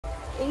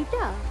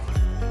এইটা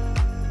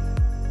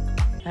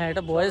হ্যাঁ,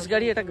 এটা বয়েজ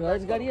গাড়ি, এটা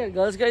গার্লস গাড়ি, আর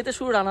গার্লস গাড়িতে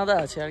শুধু রানাদা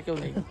আছে, আর কেউ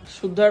নেই।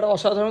 শুদ্ধ একটা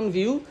অসাধারণ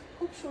view.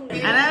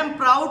 And I am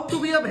proud to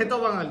be a ভেতো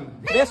Bangali.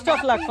 Best of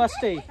luck first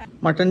day।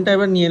 মাটনটা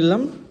এবার নিয়ে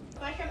এলাম।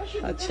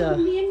 আচ্ছা,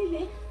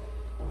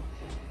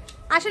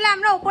 আসলে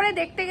আমরা উপরে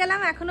দেখতে গেলাম,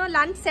 এখনো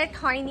লাঞ্চ সেট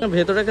হয়নি।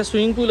 ভেতরে একটা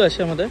সুইমিং পুল আছে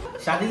আমাদের।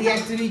 शादी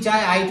एक्चुअली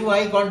चाहे आई टू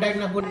आई कांटेक्ट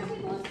ना করে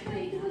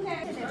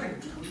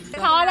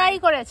খাওয়া দাওয়াই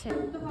করেছে।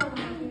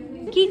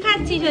 কি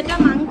খাচ্ছিস? এটা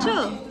মাংস?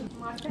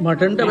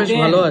 মাটনটা বেশ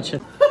ভালো আছে।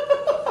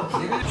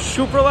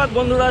 সুপ্রভাত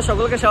বন্ধুরা,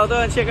 সকলকে স্বাগত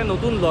জানাচ্ছি একটা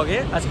নতুন ব্লগে।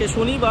 আজকে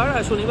শনিবার,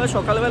 আর শনিবার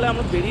সকালবেলা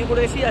আমরা বেরিয়ে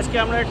পড়েছি। আজকে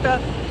আমরা একটা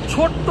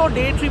ছোট্ট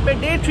ডে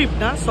ট্রিপ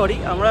না সরি,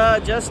 আমরা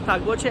জাস্ট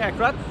থাকবো হচ্ছে এক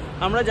রাত।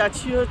 আমরা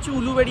যাচ্ছি হচ্ছে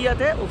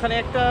উলুবেরিয়াতে, ওখানে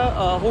একটা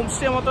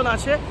হোমস্টে মতন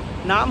আছে,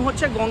 নাম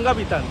হচ্ছে গঙ্গা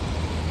বিতান।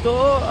 তো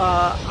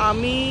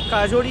আমি,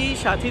 কাজরি,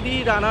 সাথীদি,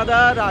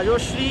 রানাদা,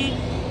 রাজশ্রী,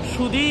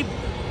 সুদীপ,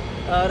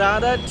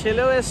 রানাদার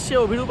ছেলেও এসছে,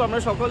 অভিরূপ, আমরা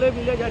সকলে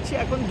মিলে যাচ্ছি।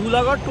 এখন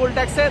ধুলাগড় টোল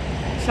ট্যাক্সের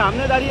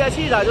সামনে দাঁড়িয়ে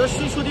আছি।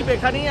 রাজশ্রী, সুদীপ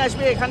এখানেই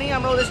আসবে, এখানেই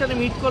আমরা ওদের সাথে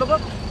মিট করব।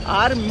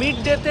 আর মিড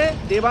ডেতে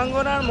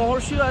দেবাঙ্গনার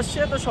মহর্ষিও আসছে,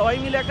 তো সবাই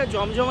মিলে একটা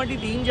জমজমাটি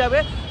দিন যাবে।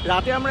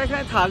 রাতে আমরা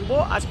এখানে থাকবো,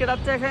 আজকে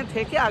রাত্রে এখানে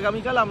থেকে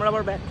আগামীকাল আমরা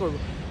আবার ব্যাক করবো।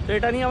 তো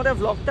এটা নিয়ে আমাদের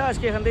ব্লগটা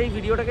আজকে এখান থেকে এই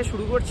ভিডিওটাকে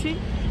শুরু করছি।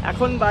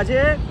 এখন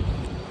বাজে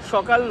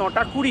সকাল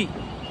 9:20।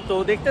 তো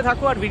দেখতে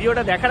থাকো, আর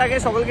ভিডিওটা দেখার আগে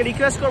সকলকে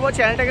রিকোয়েস্ট করবো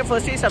চ্যানেলটাকে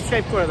ফার্স্টেই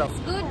সাবস্ক্রাইব করে দাও।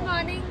 Good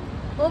morning.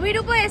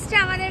 অভিরূপও এসছে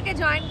আমাদেরকে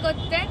জয়েন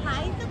করতে।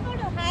 হাই তো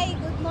করো। High,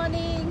 good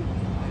morning.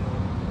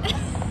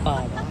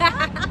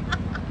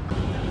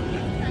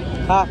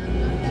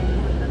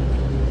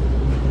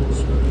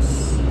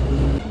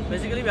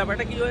 বেসিক্যালি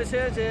ব্যাপারটা কি হয়েছে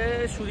যে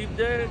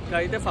সুদীপদের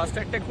গাড়িতে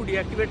ফাস্ট্যাগটা একটু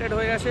ডিঅ্যাক্টিভেটেড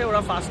হয়ে গেছে,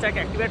 ওরা ফাস্ট্যাগ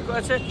অ্যাক্টিভেট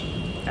করেছে।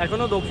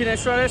 এখনও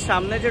দক্ষিণেশ্বরের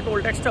সামনে যে টোল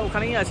ট্যাক্সটা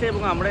ওখানেই আছে,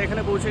 এবং আমরা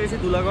এখানে পৌঁছে গেছি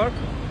ধুলাগড়।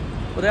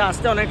 ওদের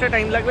আসতে অনেকটা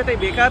টাইম লাগবে, তাই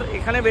বেকার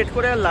এখানে ওয়েট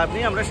করে আর লাভ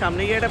নেই। আমরা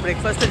সামনে গিয়ে একটা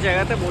ব্রেকফাস্টের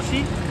জায়গাতে বসি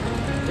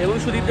এবং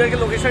সুদীপদেরকে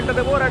লোকেশনটা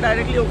দেবো, ওরা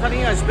ডাইরেক্টলি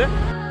ওখানেই আসবে।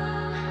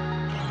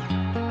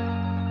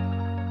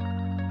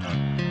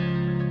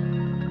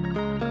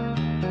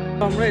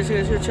 আমরা এসে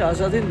গেছি হচ্ছে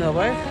আজাদিন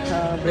ধাবায়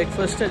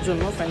ব্রেকফাস্টের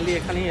জন্য। ফাইনালি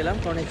এখানেই এলাম,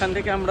 কারণ এখান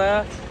থেকে আমরা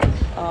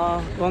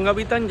গঙ্গা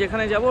বিতান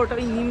যেখানে যাবো ওটা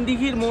ওই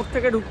নিমদিঘির মোড়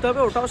থেকে ঢুকতে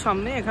হবে, ওটাও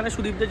সামনে। এখানে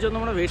সুদীপদের জন্য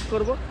আমরা ওয়েট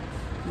করব।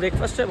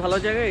 ব্রেকফাস্টের ভালো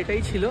জায়গা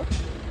এটাই ছিল।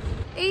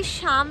 এই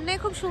সামনে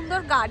খুব সুন্দর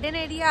গার্ডেন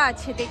এরিয়া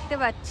আছে, দেখতে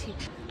পাচ্ছি।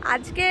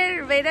 আজকের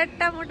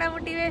ওয়েদারটা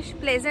মোটামুটি বেশ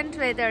প্লেজেন্ট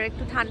ওয়েদার,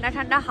 একটু ঠান্ডা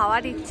ঠান্ডা হাওয়া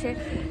দিচ্ছে।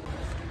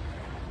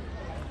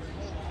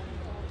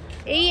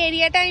 এই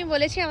এরিয়াটা আমি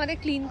বলেছি আমাদের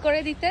ক্লিন করে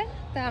দিতে,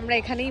 তা আমরা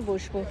এখানেই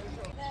বসবো।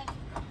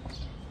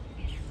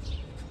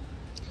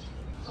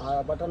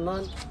 বাটার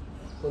নান,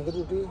 তন্দুরি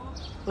রুটি,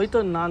 ওই তো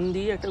নান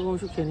দিয়ে একটা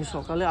কিছু খেয়ে নি।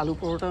 সকালে আলু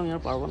পরোটা আমি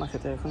আর পারবো না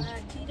খেতে এখন।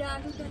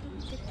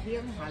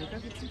 হালকা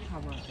কিছু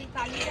খাবার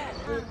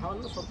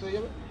খাওয়ানো সব হয়ে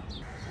যাবে।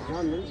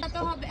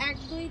 1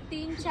 2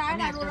 3 4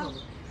 আর ওরা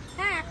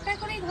হ্যাঁ একটা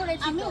করেই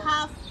ধরেছি। আমি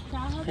হাফ।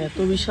 এত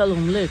বিশাল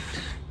অমলেট,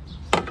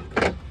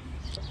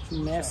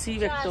 ম্যাসিভ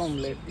একটা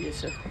অমলেট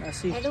দিয়েছে,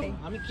 ম্যাসিভ।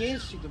 আমি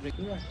খেয়েছি তো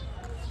ব্রেকিং।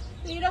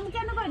 এরকম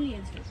কেন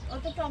বানিয়েছে?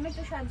 অত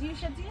টমেটো সাজিয়ে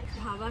সাজিয়ে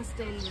ধাবা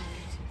স্টাইল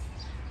বানিয়েছে।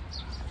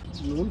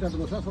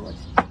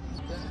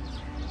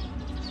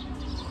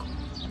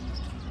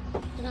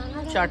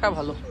 চাটা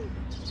ভালো।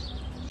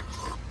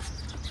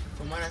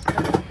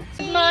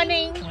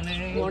 মর্নিং।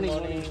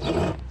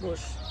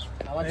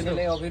 আমার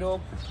ছেলে Abhirup,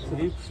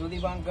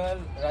 Sudip uncle,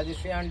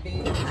 Rajshri aunty,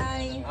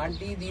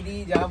 aunty দিদি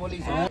যা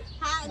বলিস।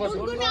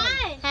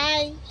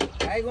 হাই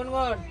হাই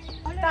গুনগুন।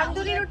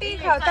 তন্দুরি রুটি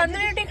খাও?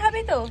 তন্দুরি রুটি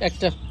খাবি তো?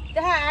 একটা।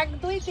 হ্যাঁ 1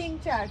 2 3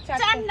 4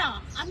 4 না।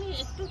 আমি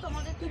একটু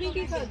তোমাদের তুমি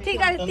কি খাও? ঠিক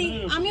আছে,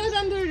 আমিও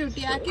তন্দুরি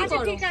রুটি। আর কি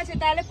করব? ঠিক আছে,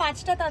 তাহলে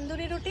 5টা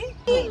তন্দুরি রুটি।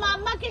 তুই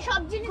মাম্মাকে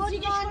সব জিনিস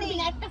জিজ্ঞেস করবি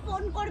না, একটা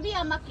ফোন করবি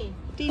আমাকে।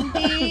 তিন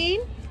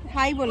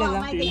হাই বলে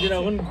দাও।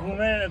 এখন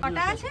ঘুমে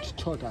কটা আছে?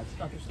 6টা আছে।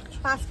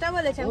 5টা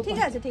বলেছেন। ঠিক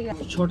আছে ঠিক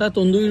আছে। 6টা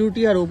তন্দুরি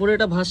রুটি, আর উপরে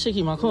এটা ভাসছে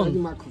কি মাখন?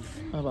 মাখন।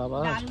 বাবা,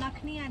 ডাল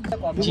মাখনি আর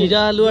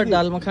জিরা আলু আর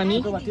ডাল মাখানি।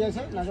 বাটি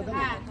আছে লাগাতে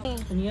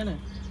নিয়ে নে।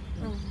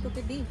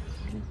 তোকে দি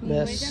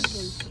ব্যাস,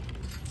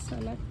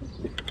 সালাদ।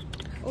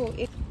 ও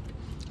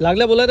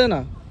লাগলে বলে দে না।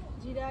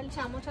 জিরা আলু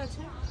চামচ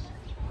আছে,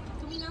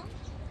 তুমি নাও।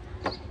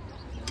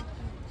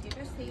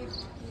 এটা সেভ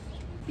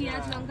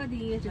পেঁয়াজ লঙ্কা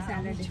দিয়েছে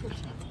স্যালাডে।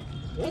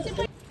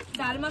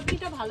 ডাল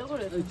মাখনিটা ভালো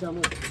করে এই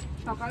চামচ।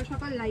 সকাল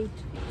সকাল লাইট।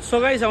 সো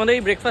গাইস, আমাদের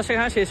এই ব্রেকফাস্ট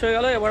এখানে শেষ হয়ে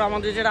গেল। এবার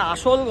আমাদের যেটা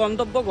আসল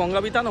গন্তব্য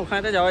গঙ্গা বিতান,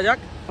 ওখানেতে যাওয়া যাক।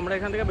 আমরা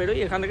এখান থেকে বেরোই,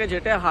 এখান থেকে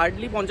যেটা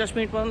হার্ডলি 50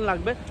 মিনিট মতন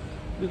লাগবে,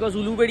 বিকজ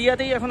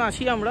উলুবেরিয়াতেই এখন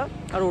আসি আমরা,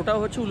 আর ওটাও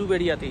হচ্ছে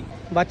উলুবেরিয়াতেই।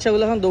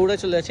 বাচ্চাগুলো এখন দৌড়ে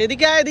চলে যাচ্ছে।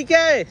 এদিকে আয়,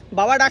 এদিকে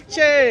বাবা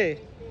ডাকছে।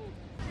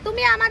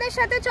 তুমি আমাদের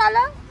সাথে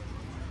চলো,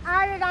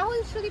 আর রাহুল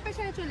সুদীপের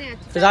সাথে চলে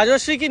যাচ্ছে।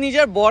 রাজশ্রী কি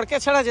নিজের বরকে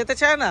ছাড়া যেতে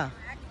চায় না?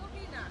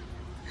 একদমই না,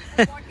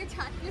 বরকে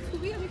ছাড়লে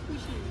খুবই আমি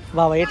খুশি।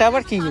 বাবা, এটা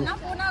আবার কি?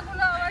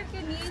 খানাগুলো আবার কে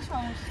নিয়ে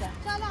সমস্যা।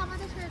 চলো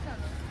আমাদের সাথে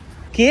চলো।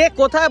 কে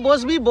কোথায়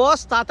বসবি বস,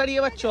 তাড়াতাড়ি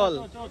এবার চল।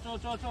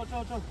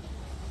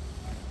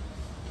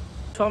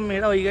 সব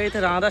মেয়েরা ওই গাড়িতে,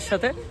 রানাদার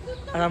সাথে,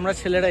 আর আমরা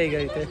ছেলেরা এই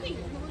গাড়িতে।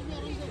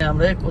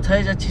 আমরা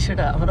কোথায় যাচ্ছি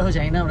সেটা আমরাও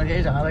জানি না। আমরা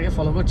রানাদাকে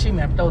ফলো করছি,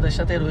 ম্যাপটা ওদের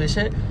সাথে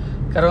রয়েছে।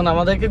 কারণ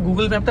আমাদেরকে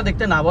গুগল ম্যাপটা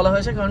দেখতে না বলা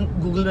হয়েছে, কারণ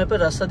গুগল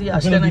ম্যাপের রাস্তা দিয়ে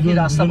আসলে নাকি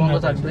রাস্তা বন্ধ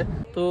থাকবে।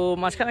 তো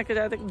মাঝখানে একটা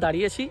জায়গাতে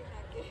দাঁড়িয়েছি,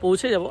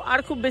 পৌঁছে যাব, আর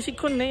খুব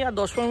বেশিক্ষণ নেই, আর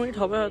 10-15 মিনিট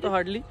হবে হয়তো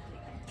হার্ডলি।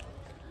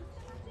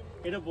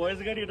 এটা বয়েজ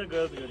গাড়ি, এটা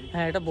গার্লস গাড়ি।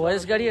 হ্যাঁ, এটা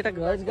বয়েজ গাড়ি, এটা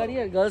গার্লস গাড়ি,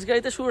 আর গার্লস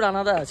গাড়িতে শুধু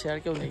রানাদা আছে, আর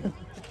কেউ নেই।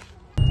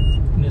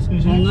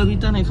 গঙ্গা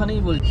বিতান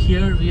এখানেই বল।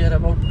 Here we are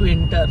about to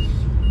enter.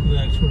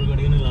 এক ছোট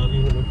গাড়ি এনে লাভই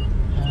হলো।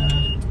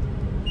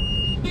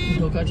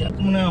 ঢোকা যাক,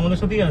 মানে আমাদের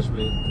সাথেই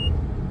আসবে।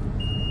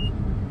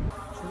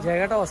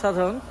 জায়গাটা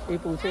অসাধারণ। এই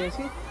পৌঁছে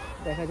গেছি,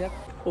 দেখা যাক।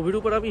 ওভির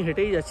উপর আমি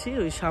হেঁটেই যাচ্ছি,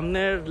 ওই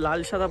সামনের লাল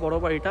সাদা বড়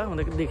বাড়িটা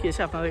আমাদেরকে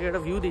দেখিয়েছে, আপনাদেরকে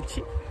একটা ভিউ দিচ্ছি।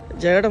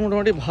 জায়গাটা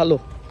মোটামুটি ভালো,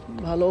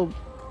 ভালো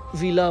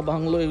ভিলা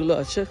বাংলো এগুলো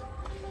আছে।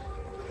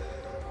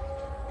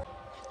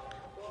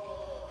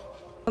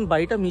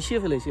 বাড়িটা মিশিয়ে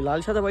ফেলেছি, লাল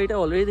সাদা বাড়িটা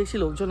অলরেডি দেখছি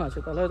লোকজন আছে,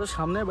 তাহলে হয়তো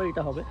সামনের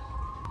বাড়িটা হবে।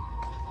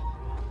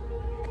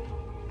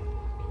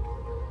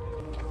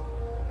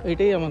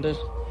 এইটাই আমাদের।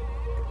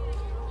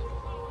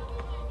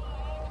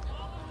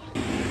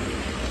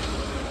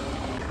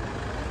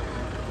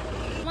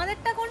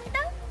 আমাদেরটা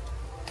কোনটা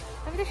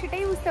আমি তো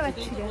সেটাই বুঝতে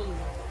পারছি না।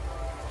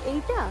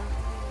 এইটা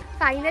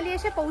ফাইনালি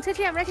এসে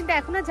পৌঁছেছি আমরা, কিন্তু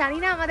এখনো জানি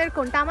না আমাদের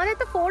কোনটা। আমাদের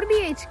তো 4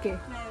 BHK,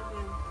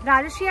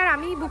 রাজশ্রী আর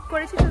আমি বুক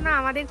করেছি, তো না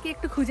আমাদেরকে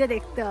একটু খুঁজে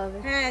দেখতে হবে।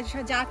 হ্যাঁ,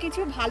 যা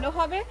কিছু ভালো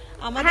হবে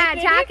আমাদের, হ্যাঁ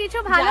যা কিছু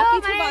ভালো,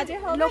 কিছু বাজে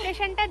হবে,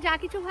 লোকেশনটা যা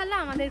কিছু ভালো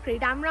আমাদের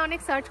ক্রেডিট। আমরা অনেক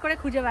সার্চ করে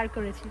খুঁজে বার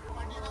করেছি।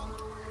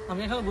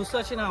 আমি এখন বুঝতে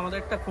পারছি না আমাদের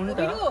একটা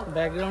কোনটা।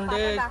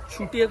 ব্যাকগ্রাউন্ডে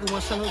ছুটিয়ে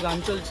কুমার শানুর গান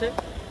চলছে,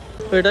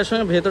 এটার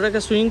সঙ্গে ভেতরে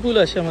একটা সুইমিং পুল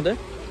আছে আমাদের।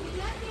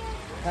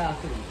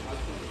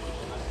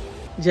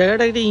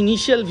 জায়গাটা একটা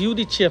ইনিশিয়াল ভিউ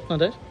দিচ্ছি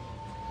আপনাদের।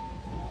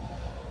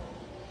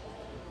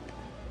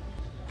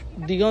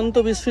 দিগন্ত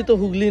বিস্তৃত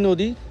হুগলি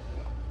নদী।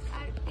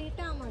 আর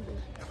এটা আমাদের,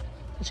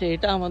 আচ্ছা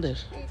এটা আমাদের,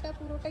 এটা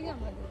পুরোটাই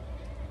আমাদের।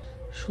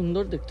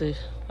 সুন্দর দেখতে।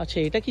 আচ্ছা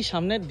এটা কি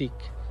সামনের দিক?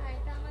 হ্যাঁ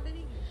এটা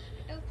আমাদেরই।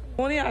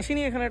 মনে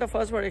আসিনি এখানে, একটা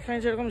ফার্স্ট বার। এখানে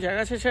যেরকম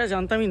জায়গা আছে সেটা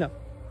জানতামই না।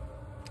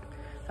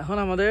 এখন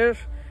আমাদের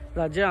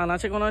রাজ্যে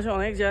আনাচে কোনো আছে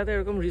অনেক জায়গাতে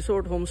এরকম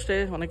রিসোর্ট, হোমস্টে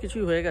অনেক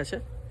কিছুই হয়ে গেছে,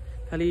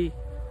 খালি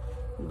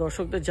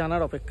দর্শকদের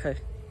জানার অপেক্ষায়।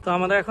 তো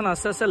আমাদের এখন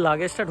আস্তে আস্তে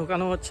লাগেজটা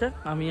ঢোকানো হচ্ছে।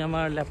 আমি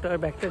আমার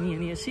ল্যাপটপের ব্যাগটা নিয়ে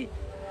নিয়েছি।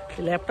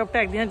 ল্যাপটপটা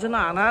একদিনের জন্য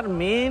আনার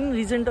মেন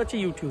রিজনটা হচ্ছে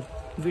ইউটিউব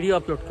ভিডিও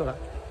আপলোড করা,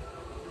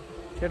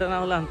 সেটা না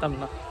হলে আনতাম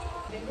না।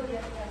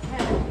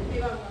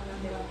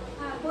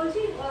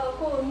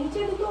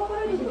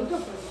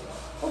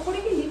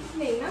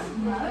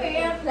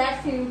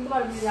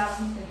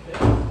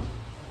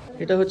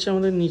 এটা হচ্ছে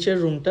আমাদের নিচের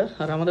রুমটা,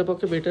 আর আমাদের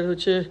পক্ষে বেটার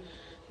হচ্ছে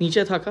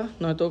নিচে থাকা,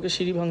 নয়তো ওকে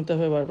সিঁড়ি ভাঙতে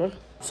হবে বারবার।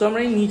 সো আমরা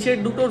এই নিচের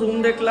দুটো রুম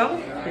দেখলাম,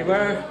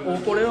 এবার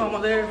ওপরেও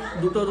আমাদের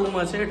দুটো রুম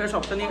আছে। এটা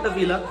সবটা নিয়ে একটা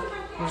ভিলা,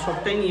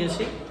 সবটাই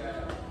নিয়েছি।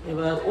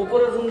 এবার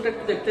ওপরের রুমটা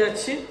একটু দেখতে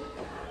যাচ্ছি।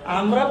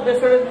 আমরা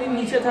প্রেফারেবলি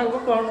নিচে থাকবো,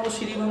 কারণ ও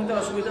সিঁড়ি ভাঙতে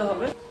অসুবিধা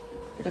হবে।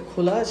 এটা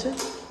খোলা আছে,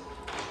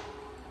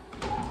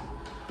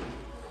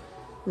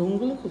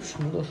 রুমগুলো খুব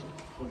সুন্দর।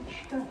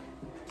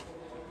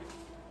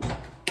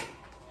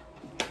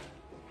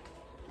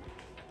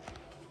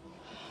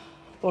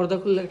 পর্দা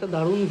খুললে একটা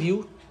দারুণ ভিউ।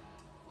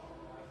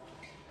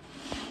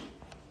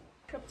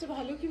 সবচেয়ে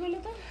ভালো কি বলো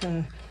তো,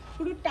 হ্যাঁ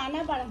পুরো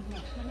টানা পাড়া না,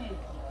 মানে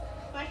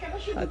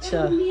পাশাপাশি আচ্ছা,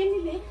 নিয়ে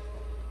নিলে।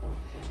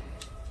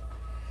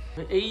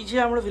 এই যে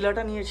আমরা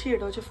ভিলাটা নিয়েছি,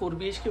 এটা হচ্ছে 4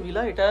 BHK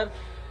ভিলা।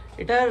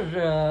 এটার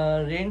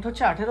রেন্ট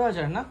হচ্ছে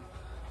 18,000 না,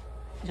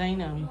 জানি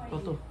না আমি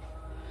কত।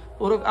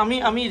 ওর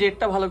আমি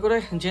রেটটা ভালো করে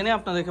জেনে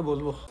আপনাদেরকে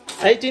বলবো।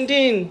 এই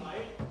টিনটিন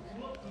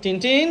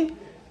টিনটিন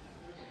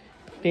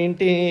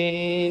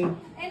টিনটিন,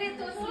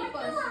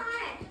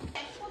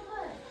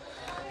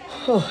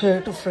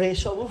 একটু ফ্রেশ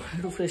হবো,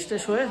 একটু ফ্রেশ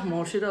ট্রেশ হয়ে।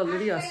 মহর্ষিটা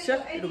অলরেডি আসছে,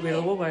 একটু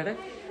বেরোবো বাইরে,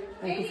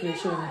 একটু ফ্রেশ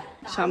হয়ে।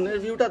 সামনের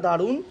ভিউটা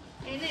দারুণ,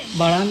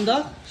 বারান্দা,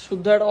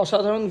 শুদ্ধ একটা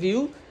অসাধারণ ভিউ।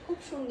 খুব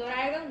সুন্দর,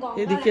 একদম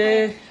এদিকে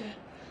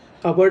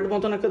কাপড়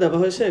মতন একটা দেওয়া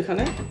হয়েছে,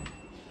 এখানে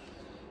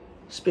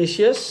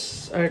স্পেশিয়াস,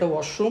 আর একটা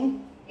ওয়াশরুম।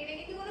 এটা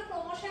কিন্তু কোনো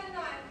প্রমোশন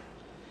নয়।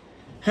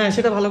 হ্যাঁ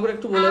সেটা ভালো করে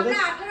একটু বলে দাও।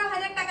 আমরা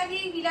 18,000 টাকা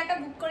দিয়ে এই ভিলাটা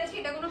বুক করেছি,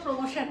 এটা কোনো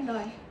প্রমোশন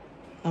নয়।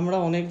 আমরা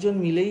অনেকজন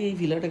মিলেই এই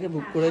ভিলাটাকে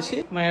বুক করেছি,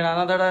 মানে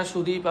রানাদারা,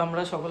 সুদীপ,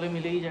 আমরা সকলে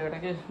মিলেই এই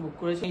জায়গাটাকে বুক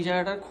করেছি। এই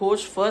জায়গাটার খোঁজ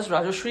ফার্স্ট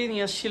রাজশ্রী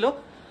নিয়ে এসেছিল।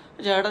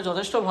 জায়গাটা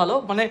যথেষ্ট ভালো,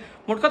 মানে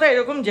মোট কথা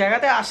এরকম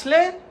জায়গাতে আসলে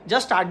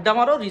জাস্ট আড্ডা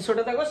মারো,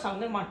 রিসোর্টে থাকো,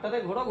 সামনে মাঠটাতে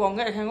ঘোরো,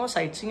 গঙ্গা এখানে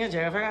সাইট সিং এর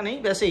জায়গা ফাঁকা নেই,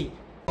 ব্যাস এই।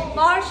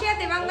 মহর্ষি আর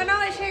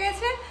দেবাঙ্গনাও এসে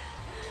গেছে।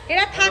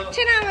 এরা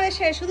থাকছে না আমাদের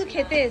সাথে, শুধু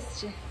খেতে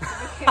এসছে।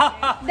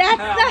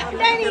 দ্যাটস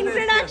দ্য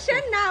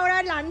ইন্ট্রোডাকশন না, ওরা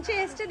লাঞ্চে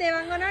এসছে।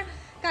 দেবাঙ্গনার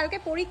কালকে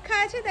পরীক্ষা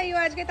আছে, তাই ও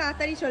আজকে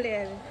তাড়াতাড়ি চলে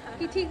যাবে।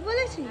 কি ঠিক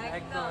বলেছি?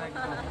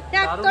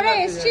 দেখ তোরা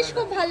এসছিস,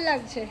 খুব ভালো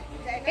লাগছে।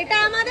 এটা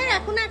আমাদের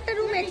এখনো একটা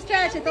রুম এক্সট্রা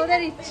আছে,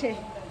 তোদের ইচ্ছে।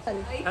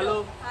 হ্যালো,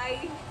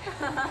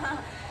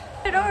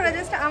 ওরা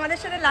জাস্ট আমাদের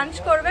সাথে লাঞ্চ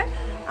করবে,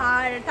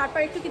 আর তারপর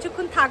একটু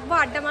কিছুক্ষণ থাকবো,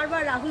 আড্ডা মারবো।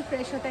 আর রাহুল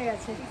ফ্রেশ হতে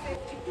গেছে।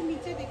 একটু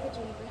নিচে দেখে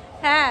চলবে।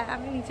 হ্যাঁ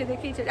আমি নিচে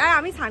দেখেই চলি। আর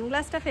আমি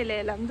সানগ্লাসটা ফেলে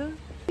এলাম, তো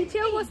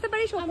নিচেও বসতে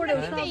পারিস, ওপরেও,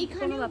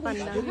 কোনো ব্যাপার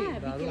না।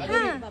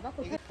 হ্যাঁ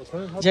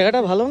জায়গাটা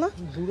ভালো না?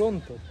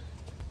 দুরন্ত,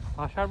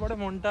 আসার পরে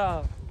মনটা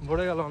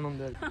ভরে গেল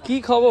আনন্দে। কি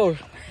খবর?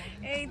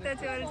 এই তো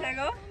চলছে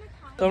গো।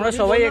 তো আমরা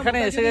সবাই এখানে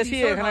এসে গেছি,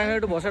 এখানে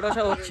একটু বসা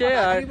টসা হচ্ছে।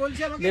 আর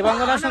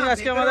দেবাঙ্গনার সঙ্গে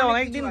আজকে আমাদের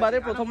অনেকদিন বাদে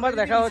প্রথমবার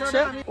দেখা হচ্ছে।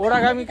 ওর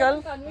আগামীকাল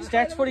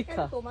স্ট্যাটস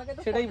পরীক্ষা,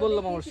 সেটাই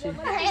বললাম অবশ্যই।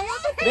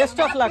 বেস্ট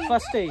অফ লাক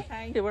ফার্স্টেই।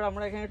 এবার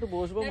আমরা এখানে একটু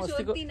বসবো,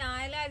 মস্তি করব।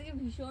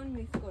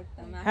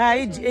 হ্যাঁ,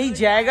 এই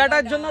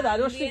জায়গাটার জন্য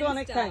রাজশ্রীকে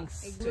অনেক থ্যাঙ্কস।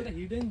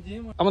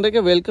 আমাদেরকে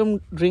ওয়েলকাম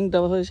ড্রিঙ্ক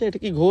দেওয়া হয়েছে। এটা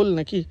কি ঘোল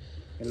নাকি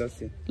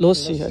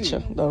লস্যি? আচ্ছা,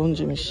 দারুণ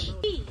জিনিস।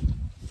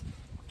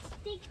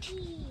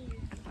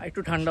 একটু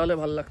ঠান্ডা হলে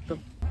ভালো লাগতো।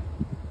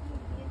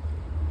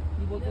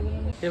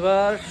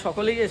 এবার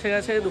সকলেই এসে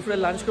গেছে, দুপুরে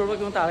লাঞ্চ করবো,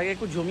 কিন্তু তার আগে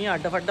একটু জমিয়ে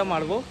আড্ডা ফাড্ডা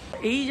মারবো।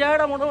 এই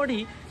জায়গাটা মোটামুটি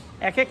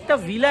এক একটা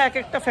ভিলা এক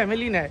একটা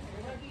ফ্যামিলি নেয়,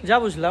 যা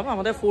বুঝলাম।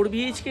 আমাদের 4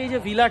 BHK এই যে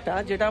ভিলাটা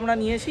যেটা আমরা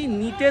নিয়েছি,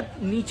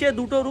 নিচে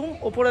 2টো রুম,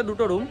 ওপরে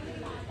 2টো রুম,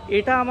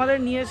 এটা আমাদের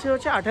নিয়েছে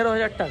হচ্ছে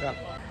 18,000 টাকা।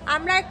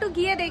 আমরা একটু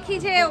গিয়ে দেখি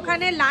যে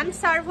ওখানে লাঞ্চ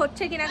সার্ভ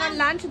হচ্ছে কিনা, কারণ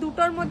লাঞ্চ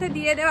 2টোর মধ্যে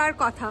দিয়ে দেওয়ার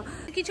কথা।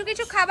 কিছু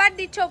কিছু খাবার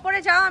দিচ্ছে, ওপরে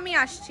যাও, আমি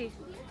আসছি।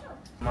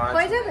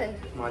 হয়ে যাবে?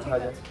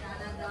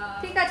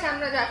 ঠিক আছে,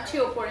 আমরা যাচ্ছি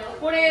ওপরে।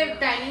 ওপরে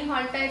ডাইনিং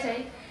হলটায় যাই।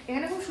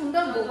 এখানে খুব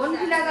সুন্দর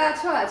বোগনভিলা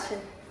গাছও আছে,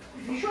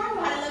 ভীষণ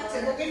ভালো লাগছে।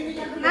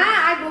 হ্যাঁ,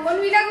 আর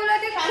বোগনভিলা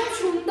গুলোতে খুব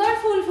সুন্দর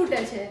ফুল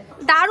ফুটেছে,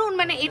 দারুণ।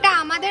 মানে এটা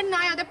আমাদের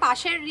নয়, ওদের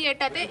পাশের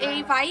এটাতে এই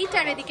হোয়াইট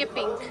আর এদিকে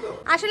পিঙ্ক।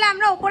 আসলে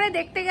আমরা ওপরে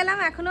দেখতে গেলাম,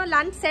 এখনো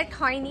লাঞ্চ সেট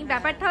হয়নি।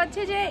 ব্যাপারটা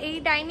হচ্ছে যে এই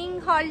ডাইনিং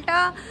হলটা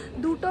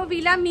 2টো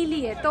ভিলা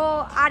মিলিয়ে, তো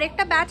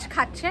আরেকটা ব্যাচ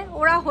খাচ্ছে,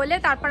 ওরা হলে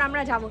তারপর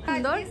আমরা যাবো।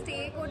 সুন্দর স্টে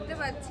করতে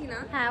পারছি না।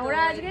 হ্যাঁ, ওরা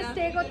আজকে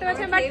স্টে করতে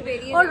পারছে, বাট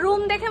ওর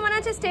রুম দেখে মনে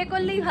হচ্ছে স্টে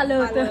করলেই ভালো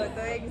হতো।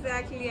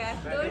 এক্স্যাক্টলি,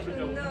 এত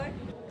সুন্দর।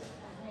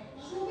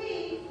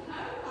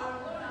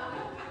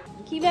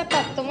 কি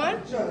ব্যাপার তোমার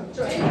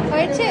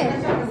হয়েছে?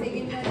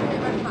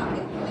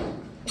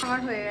 আমার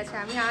হয়ে গেছে,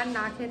 আমি আর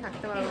না খেয়ে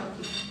থাকতে পারবো না।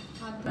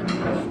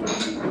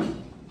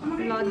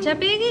 লজ্জা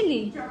পেয়ে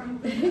গেলি?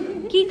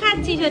 কি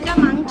খাচ্ছিস ওটা?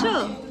 মাংস?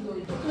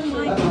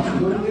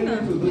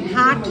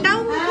 হাতটাও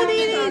মুখে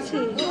দিয়ে দিয়েছে।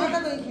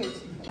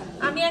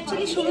 আমি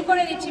অ্যাকচুয়ালি শুরু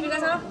করে দিচ্ছি,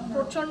 বিকজ আমার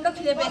প্রচন্ড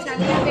খিদে পেয়েছে,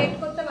 আমি আর ওয়েট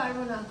করতে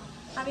পারবো না।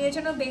 আমি এর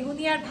জন্য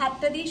বেগুনি আর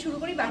ভাতটা দিয়ে শুরু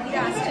করি, বাকিরা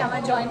আসছে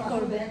আমার জয়েন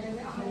করবে।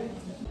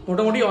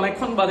 মোটামুটি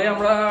অনেকক্ষণ বাদে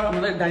আমরা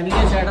আমাদের ডাইনিং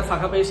এর জায়গাটা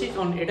ফাঁকা পেয়েছি,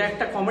 কারণ এটা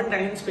একটা কমন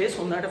ডাইনিং স্পেস।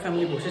 অন্য একটা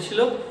ফ্যামিলি বসেছিল,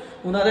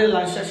 ওনাদের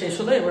লাঞ্চটা শেষ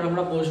হলো, এবার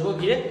আমরা বসবো।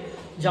 গিয়ে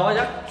যাওয়া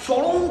যাক,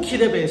 চরম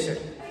খিদে পেয়েছে।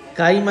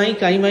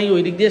 কাইমাই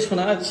ওই দিক দিয়ে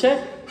শোনা যাচ্ছে,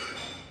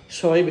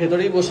 সবাই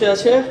ভেতরেই বসে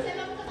আছে।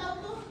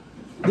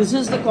 This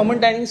is the common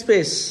dining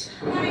space.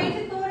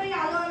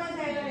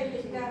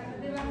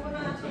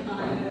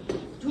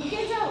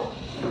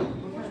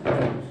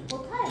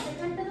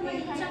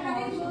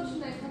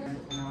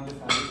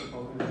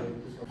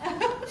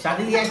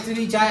 শাদি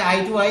অ্যাকচুয়ালি চায় আই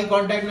টু আই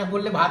কন্টাক্ট না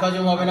করলে ভাত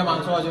হজম হবে না,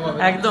 মাংস হজম হবে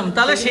না। একদম,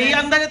 তাহলে সেই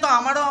আন্দাজে তো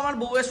আমারও আমার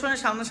বউয়ের সঙ্গে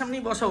সামনাসামনি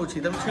বসা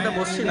উচিত। আমি সেটা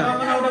বসছি না।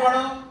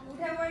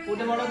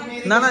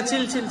 না না,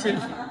 চিল।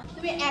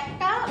 তুমি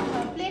একটা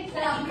প্লেট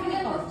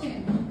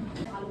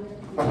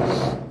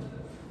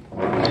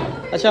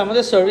আচ্ছা,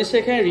 আমাদের সার্ভিসে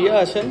এখানে রিয়া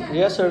আছেন।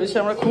 রিয়া সার্ভিসে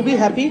আমরা খুবই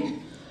হ্যাপি,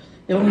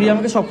 এবং রিয়া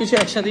আমাকে সবকিছু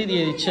একসাথেই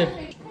দিয়ে দিচ্ছে।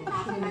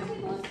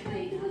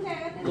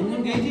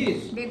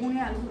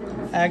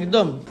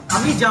 একদম।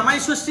 আমি জামাই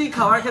ষষ্ঠী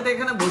খাবার খেতে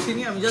এখানে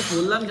বসিনি, আমি জাস্ট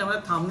বললাম যে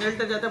আমাদের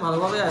থাম্বনেলটা যাতে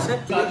ভালোভাবে আসে।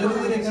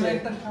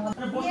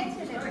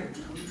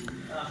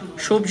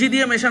 সবজি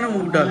দিয়ে মেশানো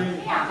মুগ ডাল।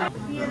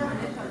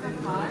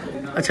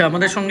 আচ্ছা,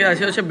 আমাদের সঙ্গে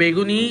আছে হচ্ছে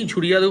বেগুনি,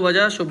 ঝুরি আলু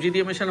ভাজা, সবজি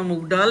দিয়ে মেশানো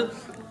মুগ ডাল,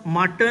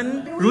 মাটন,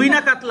 রুই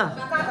না কাতলা,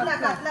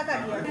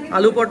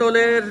 আলু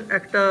পটলের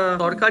একটা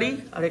তরকারি,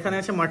 আর এখানে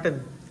আছে মাটন,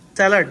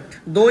 স্যালাড,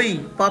 দই,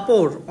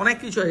 পাপড়, অনেক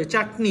কিছু আছে,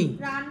 চাটনি।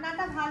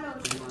 রান্নাটা ভালো,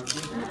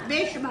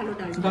 বেশ ভালো।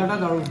 ডালটা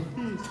দারুণ।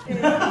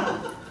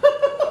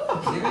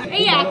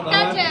 এই একটা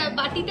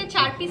বাটিতে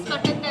 4 পিস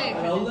মাটন দেয়।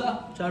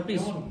 4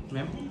 পিস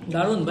ম্যাম,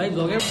 দারুণ ভাই।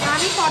 ব্লগের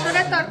আমি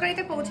পটলের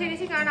তরকারিতে পৌঁছে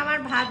গেছি, কারণ আমার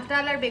ভাত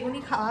ডাল আর বেগুনি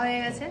খাওয়া হয়ে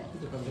গেছে।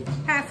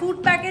 হ্যাঁ, ফুড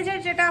প্যাকেজের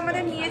যেটা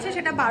আমাদের নিয়েছে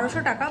সেটা 1200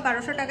 টাকা।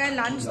 1200 টাকায়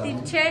লাঞ্চ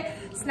দিচ্ছে,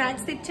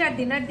 স্ন্যাক্স দিচ্ছে আর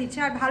ডিনার দিচ্ছে।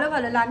 আর ভালো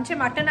ভালো লাঞ্চে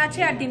মাটন আছে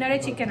আর ডিনারে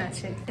চিকেন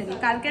আছে।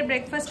 কালকের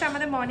ব্রেকফাস্টটা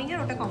আমাদের মর্নিং এর,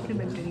 ওটা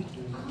কমপ্লিমেন্টারি।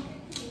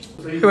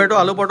 এবার একটু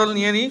আলু পটল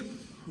নিয়ে নিই।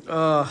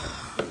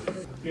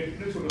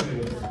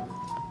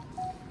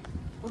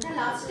 ওটা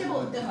লাস্টে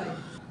বলতে হয়।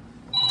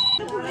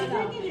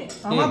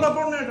 আমার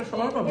পাপড় না, এটা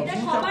সবার পাপড়। এটা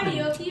সবারই।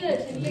 ও কি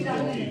হয়েছে?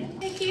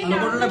 আলু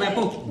পটলটা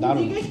ব্যাপক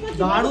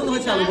দারুণ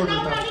হয়েছে। আলু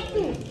পটলটা।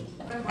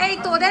 এই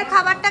তোদের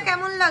খাবারটা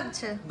কেমন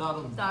লাগছে?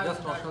 দারুণ,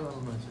 জাস্ট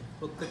অসাধারণ হয়েছে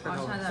প্রত্যেকটা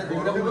খাবার।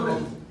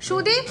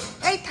 সুদীপ,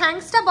 এই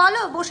থ্যাঙ্কসটা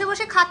বলো। বসে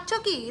বসে খাচ্ছ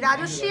কি?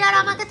 রাজশ্রী আর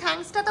আমাকে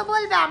থ্যাঙ্কসটা তো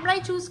বলবে,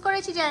 আমরাই চুজ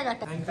করেছি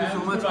জায়গাটা। Thank you so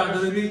much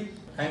কাজলদি।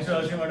 Thanks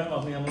Rajshri madam,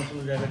 আপনি আমার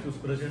কোনো জায়গা চুজ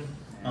করেছেন।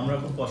 আমরা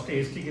খুব কষ্টে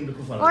এসেছি, কিন্তু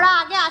খুব ভালো। ওরা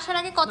আগে আসার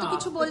আগে কত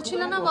কিছু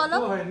বলছিল না, বলো।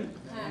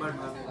 বাট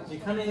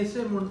এখানে এসে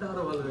মনটা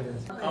আরো ভালো হয়ে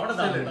গেছে। আমরা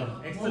দারুণ,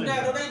 এক্সেলেন্ট। মনটা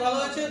এতটাই ভালো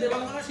হয়েছে,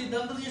 দেবাঙ্গনা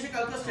সিদ্ধান্ত নিয়েছে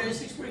কালকে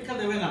স্ট্যাটিস্টিক্স পরীক্ষা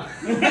দেবে না।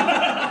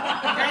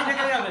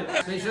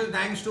 Special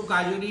thanks to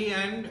কাজুরি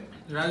and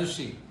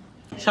Rajshri.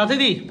 Sathi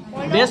the,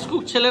 best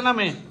cook ছেলে না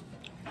মেয়ে?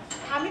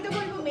 আমি তো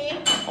বলবো মেয়ে।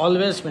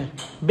 অলওয়েজ মেয়ে।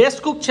 বেস্ট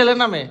কুক ছেলে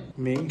না মেয়ে?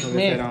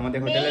 মেয়ে। আমাদের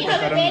হোটেলে তো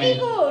কারণ ভেরি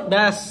গুড।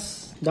 ব্যাস,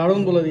 দারুণ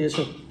বলে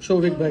দিয়েছো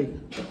সৌভিক ভাই।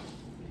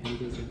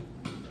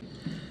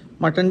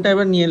 মাটনটা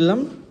এবার নিয়ে এলাম,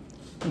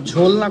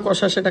 ঝোল না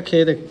কষা সেটা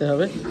খেয়ে দেখতে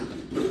হবে।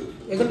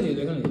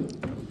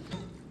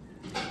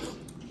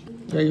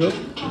 যাই হোক,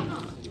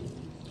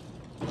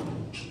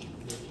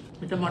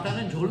 এটা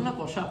মাটনের ঝোল না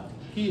কষা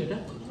কি? এটা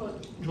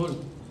ঝোল,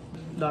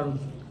 দারুণ,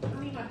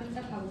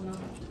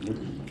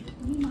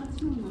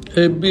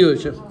 হেভি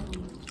হয়েছে।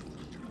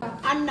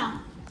 আর না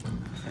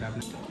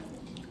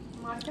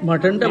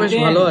মাটনটা বেশ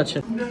ভালো আছে।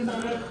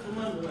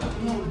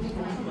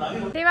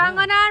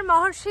 দেবাঙ্গনার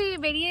মহর্ষি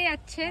বেরিয়ে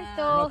যাচ্ছে,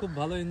 তো খুব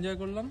ভালো এনজয়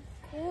করলাম,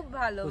 খুব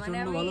ভালো, মানে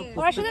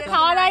ওরা শুধু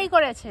খাওয়া দাওয়াই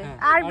করেছে,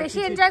 আর বেশি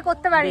এনজয়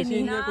করতে পারিনি।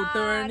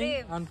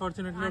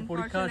 আনফরচুনেটলি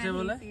পরীক্ষা আছে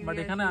বলে, বাট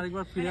এখানে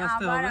আরেকবার ফিরে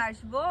আসতে হবে।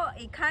 আসবো,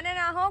 এখানে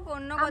না হোক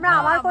অন্য কোথাও,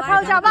 আবার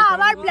কোথাও যাব,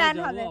 আবার প্ল্যান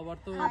হবে।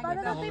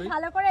 আপাতত তুই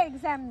ভালো করে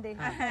exam they.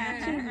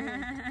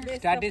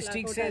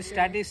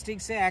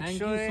 Statistics A 100 thank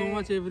you so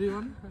much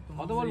everyone.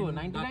 কত বলবো?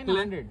 99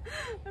 100?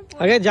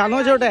 আগে জানো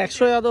যে ওটা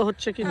 100 আদৌ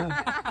হচ্ছে কিনা?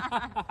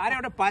 আরে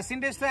ওটা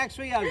পার্সেন্টেজ তো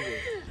 100ই আসবে।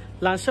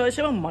 লাঞ্চটা হয়েছে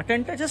এবং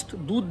মাটনটা জাস্ট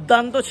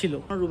দুর্দান্ত ছিল।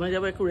 রুমে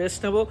যাবো, একটু রেস্ট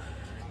নেবো।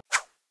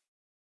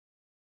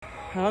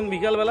 এখন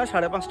বিকালবেলা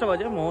 5:30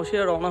 বাজে,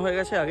 মহর্ষিরা রওনা হয়ে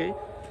গেছে আগেই।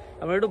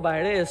 আমরা একটু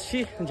বাইরে এসেছি,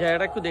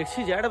 জায়গাটা একটু দেখছি।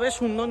 জায়গাটা বেশ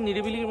সুন্দর,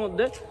 নিরিবিলির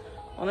মধ্যে,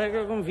 অনেক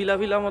রকম ভিলা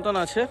ভিলা মতন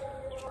আছে।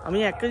 আমি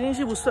একটা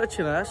জিনিসই বুঝতে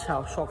পারছি না,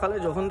 সকালে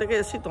যখন থেকে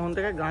এসেছি তখন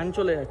থেকে গান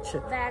চলে যাচ্ছে।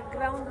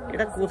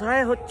 এটা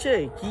কোথায় হচ্ছে,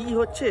 কি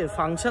হচ্ছে,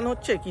 ফাংশন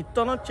হচ্ছে,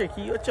 কীর্তন হচ্ছে,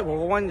 কি হচ্ছে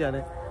ভগবান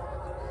জানে।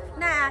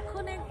 না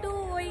এখন একটু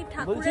ওই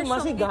বলছি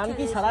মাসি, গান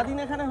কি সারাদিন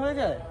এখানে হয়ে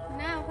যায়?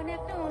 না, ওখানে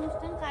একটা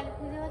অনুষ্ঠান কালী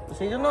পুজো হচ্ছে,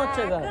 সেই জন্য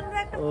হচ্ছে গান।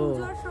 ও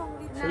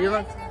সেই জন্য,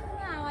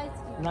 আওয়াজ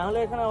না হলে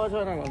এখানে আওয়াজ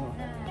হয় না কেন?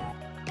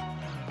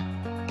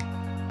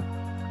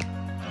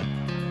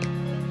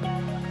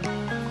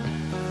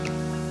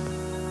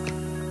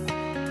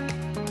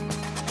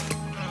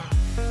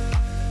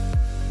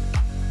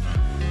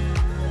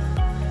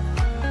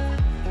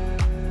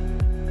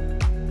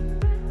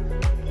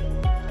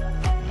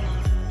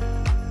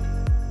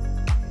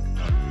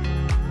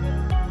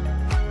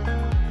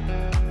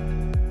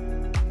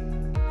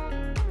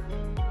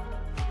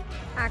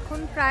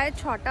 এখন প্রায়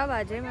 6টা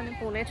বাজে, মানে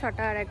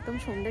 5:45, আর একদম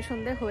সন্ধে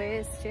সন্ধে হয়ে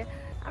এসছে।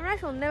 আমরা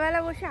সন্ধেবেলা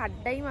বসে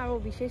আড্ডাই মারবো,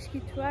 বিশেষ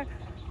কিছু আর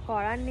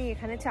করার নেই।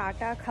 এখানে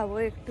চাটা খাবো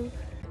একটু।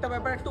 একটা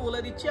ব্যাপার একটু বলে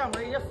দিচ্ছি, আমরা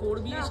এই যে 4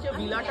 BHK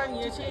ভিলাটা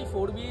নিয়েছি, এই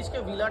 4 BHK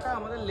ভিলাটা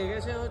আমাদের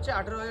লেগেছে হচ্ছে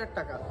 18,000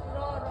 টাকা।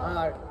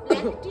 আর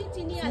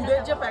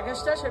ফুডের যে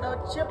প্যাকেজটা সেটা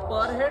হচ্ছে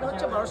পার হেড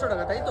হচ্ছে 1200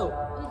 টাকা, তাই তো?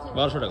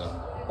 1200 টাকা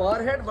পার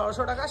হেড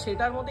 1200 টাকা।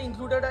 সেটার মধ্যে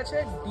ইনক্লুডেড আছে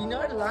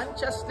ডিনার, লাঞ্চ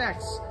আর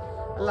স্ন্যাক্স।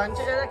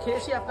 লাঞ্চে যারা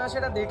খেয়েছি আপনারা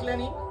সেটা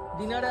দেখলেনই,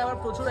 ডিনারে আবার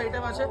প্রচুর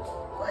আইটেম আছে।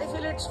 I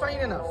feel it's fine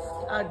enough.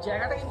 আর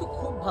জায়গাটা কিন্তু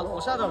খুব ভালো,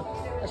 অসাধারণ।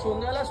 আর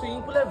সন্ধ্যাবেলা সুইমিং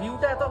পুলের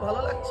ভিউটা এত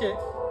ভালো লাগছে,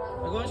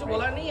 কোনো কিছু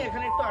বলার নেই।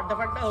 এখানে একটু আড্ডা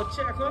ফাড্ডা হচ্ছে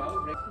এখন।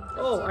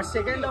 ও আর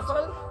সেকেন্ড অফ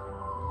অল,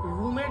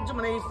 রুমের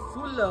মানে এই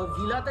ফুল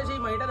ভিলাতে যেই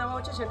মানিটা দেওয়া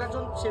হচ্ছে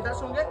সেটার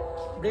সঙ্গে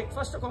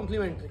ব্রেকফাস্টও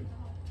কমপ্লিমেন্টারি,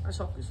 আর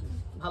সব কিছু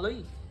ভালোই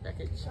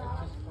প্যাকেজ।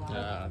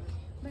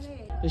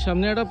 এই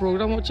সামনে একটা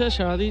প্রোগ্রাম হচ্ছে,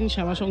 সারাদিন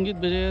শ্যামা সঙ্গীত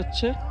বেজে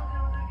যাচ্ছে।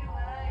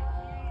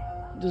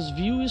 This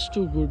view is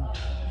two good.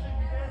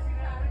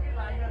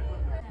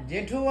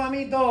 জেঠু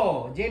আমি তো,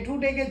 জেঠু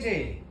ডেকেছে,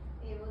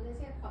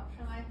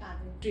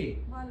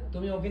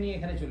 তুমি ওকে নিয়ে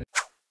এখানে চলে।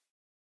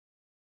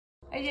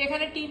 এই যে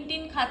এখানে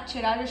টিনটিন খাচ্ছে,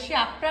 রাজস্বী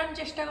আপ্রাণ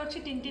চেষ্টা করছে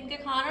টিনটিনকে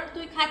খাওয়ানোর।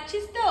 তুই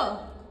খাচ্ছিস তো?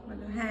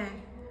 হ্যাঁ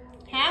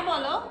হ্যাঁ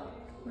বলো।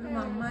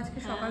 মাম্মা আজকে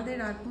সকাল থেকে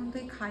রাত পর্যন্ত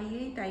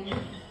খাইয়েই টাইম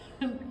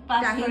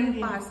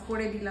পাস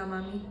করে দিলাম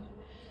আমি।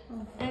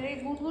 আরে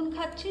গুনগুন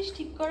খাচ্ছিস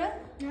ঠিক করে?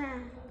 হ্যাঁ,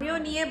 আমিও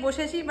নিয়ে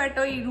বসেছি, বাট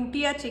ওই রুটি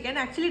আর চিকেন।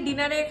 অ্যাকচুয়ালি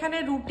ডিনারে এখানে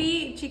রুটি,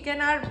 চিকেন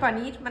আর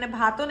পানির, মানে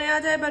ভাতও নেওয়া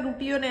যায় বা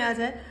রুটিও নেওয়া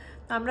যায়।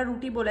 আমরা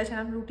রুটি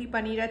বলেছিলাম, রুটি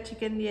পানির আর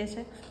চিকেন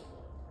দিয়েছে।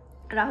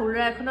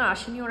 রাহুলরা এখনো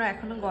আসেনি, ওরা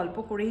এখনো গল্প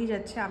করেই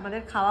যাচ্ছে।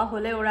 আমাদের খাওয়া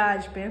হলে ওরা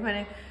আসবে,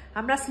 মানে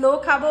আমরা স্লো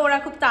খাবো, ওরা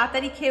খুব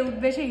তাড়াতাড়ি খেয়ে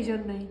উঠবে, সেই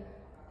জন্যই।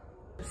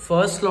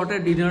 ফার্স্ট স্লটে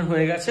ডিনার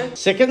হয়ে গেছে।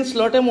 সেকেন্ড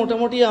স্লটে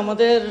মোটামুটি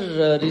আমাদের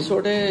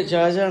রিসোর্টে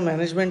যা যা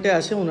ম্যানেজমেন্টে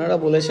আছে ওনারা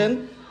বলেছেন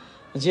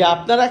যে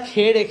আপনারা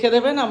খেয়ে রেখে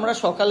দেবেন, আমরা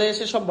সকালে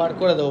এসে সব বার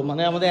করে দেবো।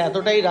 মানে আমাদের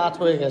এতটাই রাত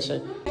হয়ে গেছে।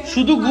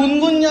 শুধু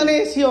গুনগুন জানে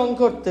এসি অন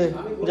করতে।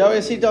 যাও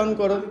এসিটা অন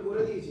করো।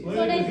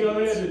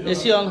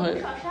 এসি অন হয়ে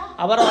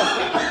আবার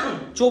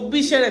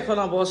 24-এর এখন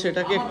বস,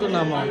 এটাকে একটু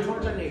নামাও।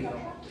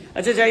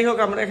 আচ্ছা যাই হোক,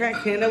 আমরা এখানে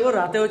খেয়ে নেবো।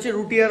 রাতে হচ্ছে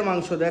রুটি আর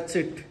মাংস, দ্যাটস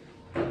ইট।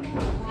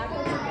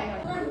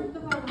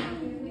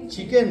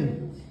 চিকেন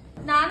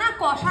না না,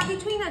 কষা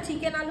কিছুই না,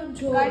 চিকেন আলুর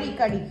ঝোল।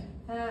 কারি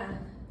হ্যাঁ,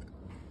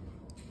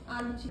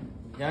 আলু চিকেন।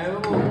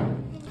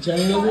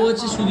 জয়বাবু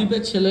হচ্ছে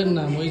সুদীপের ছেলের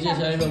নাম, ওই যে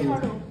জয়বাবু।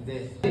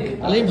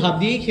 তাহলে ভাব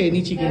দিয়েই খেয়ে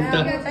নি চিকেনটা।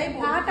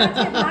 ভাত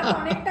আছে, ভাত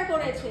অনেকটা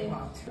করেছে।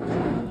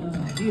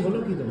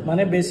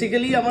 মানে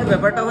বেসিক্যালি আমার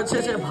ব্যাপারটা হচ্ছে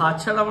যে ভাত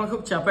ছাড়া আমার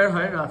খুব চাপের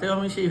হয়। রাতেও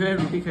আমি সেইভাবে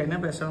রুটি খাই না,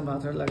 বেশ আমার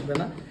ভাত আর লাগবে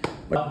না।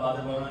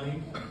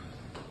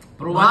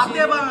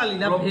 ভাতে বাঙালি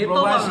না, ভেতো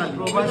বাঙালি।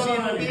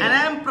 And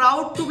I am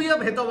proud to be a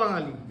ভেতো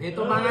বাঙালি।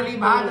 ভেতো বাঙালি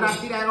ভাত,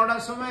 রাত্রির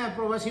 11টার সময়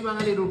প্রবাসী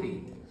বাঙালি রুটি।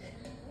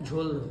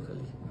 ঝোল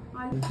খালি,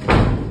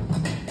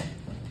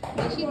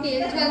 বেশি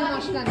তেল ঝাল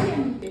মশলা নেই।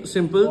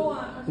 Simple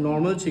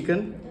normal chicken.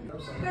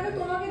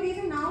 তোমাকে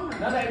দিয়েছে, নাও না।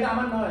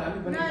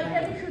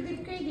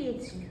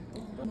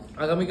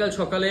 আগামীকাল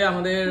সকালে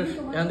আমাদের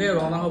এখান থেকে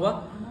রওনা হবা,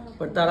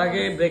 বাট তার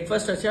আগে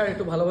ব্রেকফাস্ট আছে আর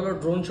একটু ভালো ভালো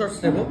ড্রোন শটস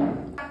নেবো।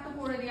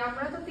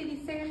 আমরা তো 30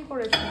 সেকেন্ড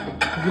করেছিলাম।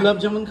 গোলাপ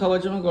জামুন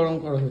খাওয়ার জন্য গরম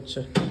করা হচ্ছে।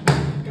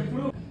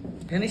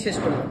 এখানেই শেষ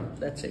করলাম।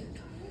 That's it.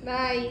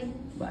 Bye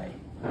bye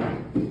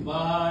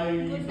bye.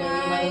 Good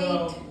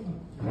night.